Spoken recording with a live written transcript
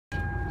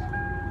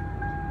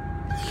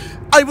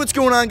Hi, what's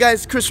going on,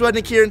 guys? Chris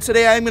Rudnick here, and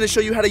today I'm going to show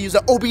you how to use the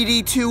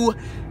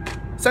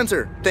OBD2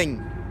 sensor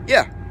thing.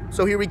 Yeah,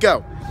 so here we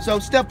go. So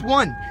step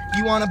one,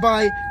 you want to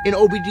buy an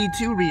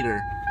OBD2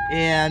 reader,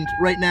 and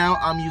right now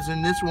I'm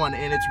using this one,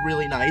 and it's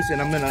really nice,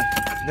 and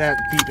that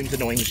beeping's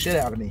annoying the shit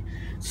out of me.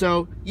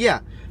 So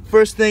yeah,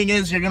 first thing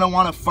is you're going to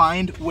want to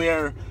find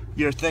where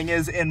your thing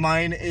is, and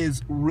mine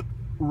is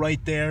right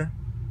there,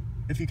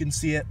 if you can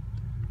see it.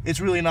 It's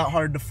really not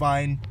hard to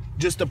find,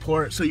 just a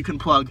port so you can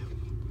plug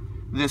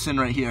this in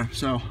right here.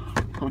 So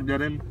plug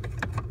that in.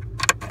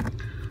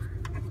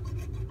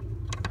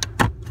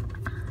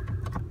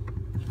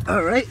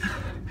 All right,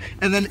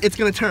 and then it's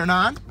gonna turn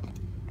on.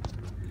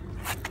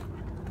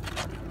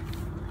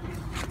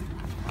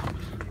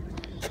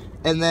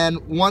 And then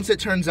once it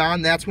turns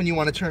on, that's when you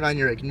want to turn on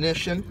your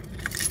ignition.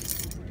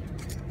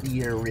 Because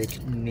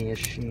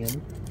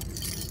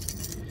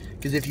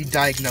if you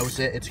diagnose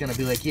it, it's gonna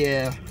be like,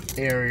 yeah,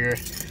 error,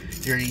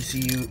 your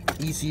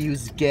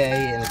ECU's gay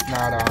and it's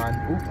not on.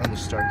 Oop, I'm gonna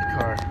start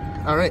the car.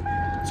 All right,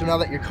 so now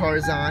that your car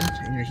is on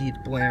and your heat's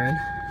blaring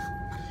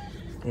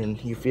and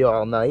you feel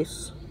all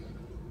nice,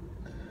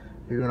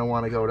 you're gonna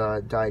want to go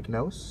to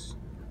diagnose.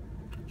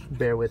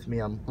 Bear with me,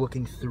 I'm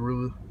looking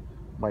through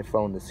my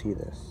phone to see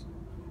this.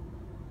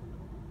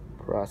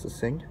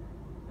 Processing.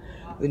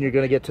 Then you're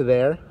gonna get to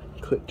there.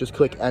 Just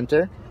click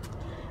enter,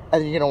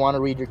 and then you're gonna want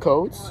to read your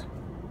codes.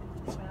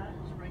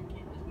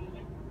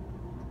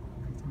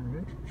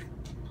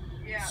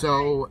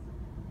 So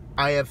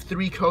I have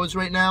 3 codes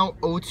right now.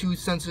 O2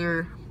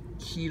 sensor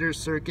heater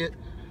circuit.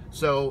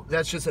 So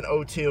that's just an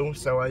O2.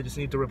 So I just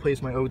need to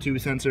replace my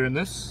O2 sensor in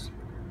this.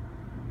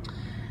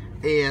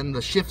 And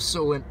the shift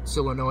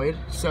solenoid.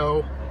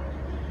 So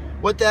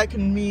what that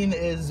can mean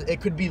is it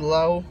could be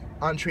low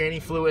on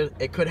tranny fluid.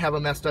 It could have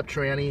a messed up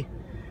tranny.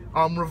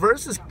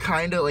 Reverse is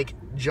kind of like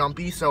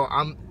jumpy, so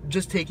I'm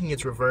just taking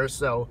its reverse.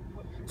 So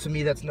to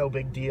me, that's no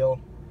big deal.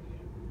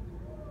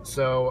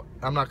 So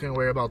I'm not going to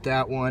worry about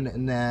that one.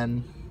 And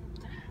then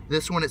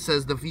this one, it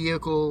says the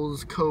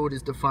vehicle's code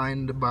is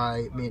defined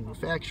by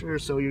manufacturer.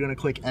 So you're going to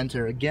click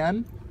enter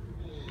again.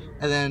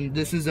 And then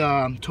this is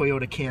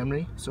Toyota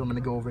Camry. So I'm going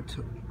to go over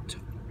to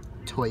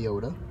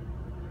Toyota.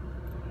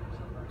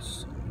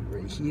 So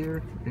right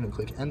here, you're going to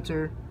click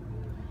enter.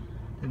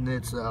 And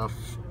it's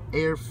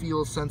air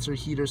fuel sensor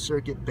heater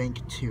circuit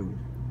bank 2.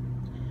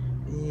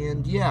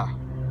 And yeah,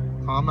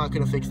 I'm not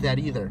going to fix that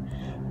either.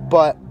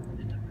 But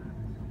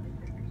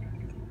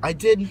I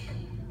did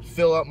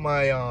fill up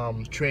my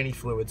tranny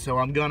fluid, so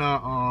I'm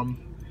gonna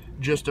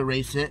just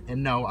erase it.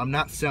 And no, I'm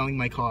not selling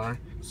my car,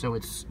 so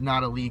it's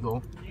not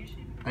illegal.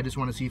 I just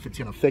want to see if it's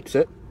gonna fix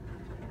it.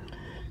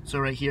 So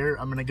right here,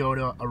 I'm gonna go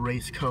to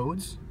erase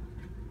codes,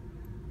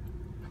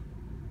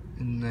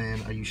 and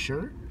then are you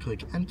sure?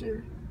 Click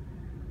enter.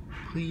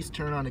 Please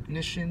turn on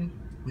ignition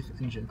with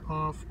engine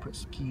off.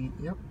 Press key.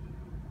 Yep.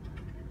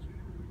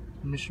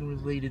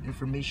 Mission-related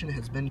information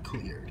has been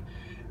cleared.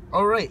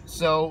 Alright,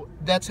 so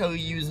that's how you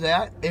use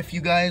that. If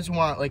you guys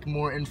want like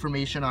more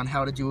information on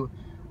how to do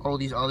all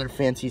these other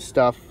fancy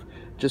stuff,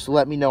 just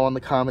let me know in the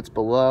comments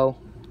below.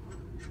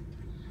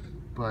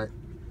 But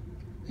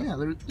yeah,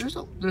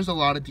 there's a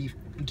lot of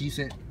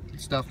decent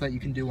stuff that you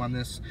can do on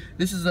this.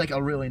 This is like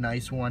a really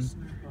nice one.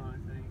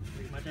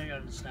 My dad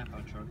got a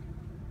Snap-on truck.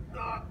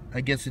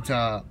 I guess it's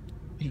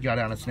he got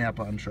on a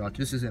Snap-on truck.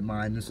 This isn't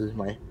mine, this is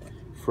my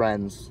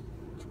friend's.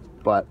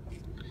 But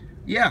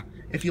yeah,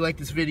 if you like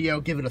this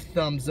video, give it a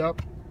thumbs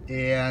up,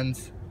 and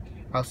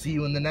I'll see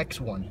you in the next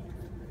one.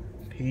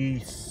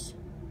 Peace.